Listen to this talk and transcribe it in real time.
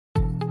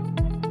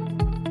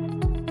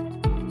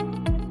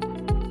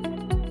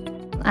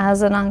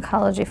As an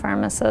oncology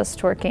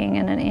pharmacist working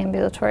in an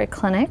ambulatory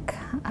clinic,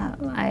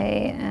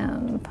 I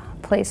am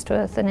placed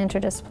with an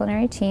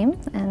interdisciplinary team,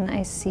 and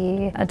I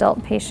see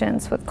adult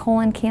patients with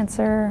colon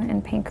cancer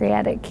and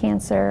pancreatic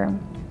cancer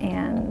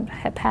and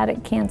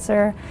hepatic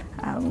cancer.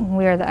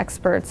 We are the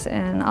experts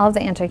in all of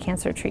the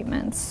anti-cancer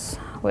treatments,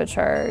 which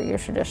are your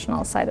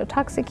traditional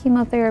cytotoxic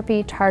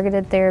chemotherapy,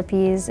 targeted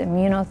therapies,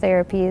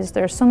 immunotherapies.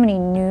 There are so many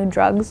new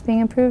drugs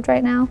being approved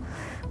right now.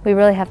 We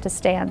really have to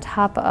stay on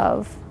top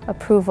of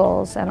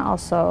approvals and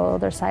also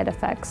their side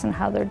effects and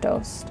how they're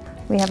dosed.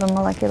 We have a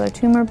molecular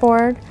tumor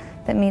board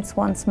that meets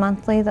once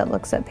monthly that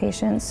looks at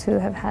patients who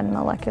have had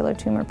molecular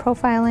tumor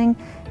profiling,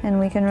 and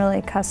we can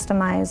really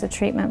customize a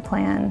treatment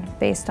plan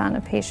based on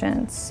a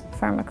patient's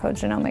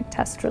pharmacogenomic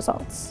test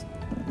results.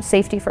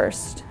 Safety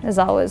first is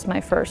always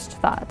my first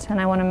thought, and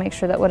I want to make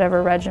sure that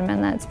whatever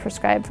regimen that's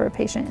prescribed for a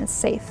patient is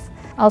safe.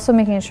 Also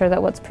making sure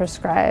that what's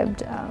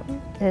prescribed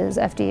is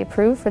FDA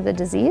approved for the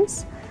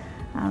disease,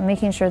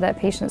 making sure that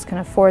patients can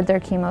afford their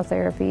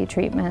chemotherapy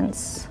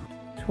treatments.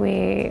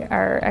 We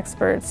are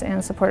experts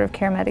in supportive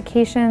care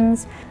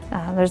medications.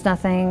 There's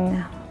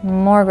nothing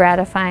more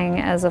gratifying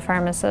as a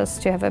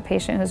pharmacist to have a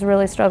patient who's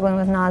really struggling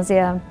with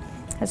nausea,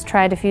 has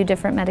tried a few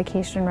different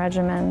medication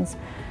regimens,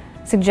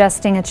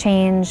 suggesting a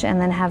change,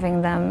 and then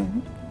having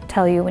them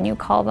tell you when you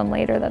call them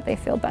later that they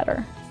feel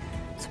better.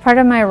 So part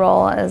of my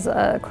role as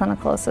a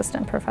clinical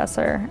assistant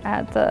professor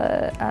at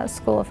the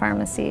School of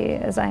Pharmacy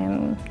is I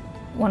am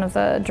one of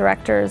the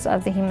directors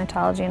of the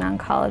Hematology and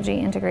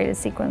Oncology Integrated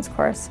Sequence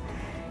course.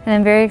 And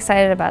I'm very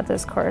excited about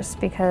this course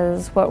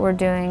because what we're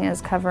doing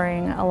is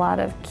covering a lot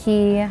of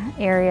key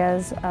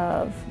areas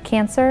of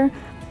cancer,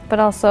 but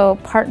also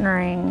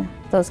partnering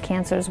those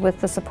cancers with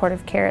the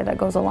supportive care that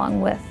goes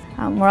along with.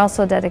 We're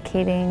also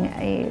dedicating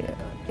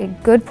a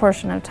good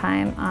portion of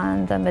time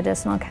on the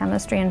medicinal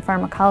chemistry and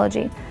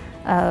pharmacology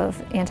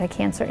of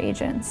anti-cancer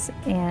agents.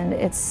 And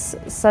it's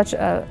such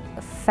a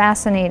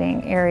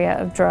fascinating area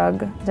of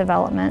drug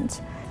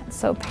development.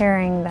 So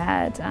pairing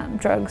that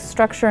drug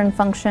structure and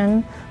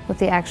function with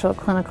the actual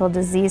clinical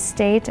disease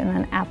state and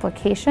then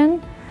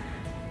application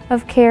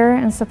of care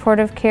and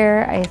supportive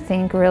care, I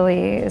think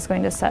really is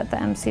going to set the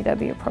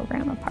MCW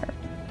program apart.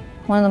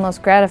 One of the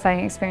most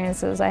gratifying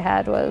experiences I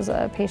had was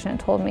a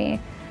patient told me,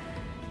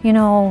 you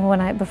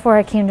know, before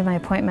I came to my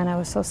appointment, I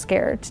was so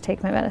scared to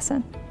take my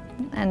medicine.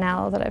 And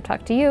now that I've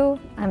talked to you,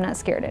 I'm not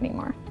scared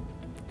anymore.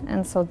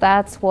 And so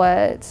that's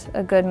what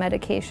a good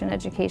medication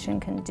education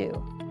can do.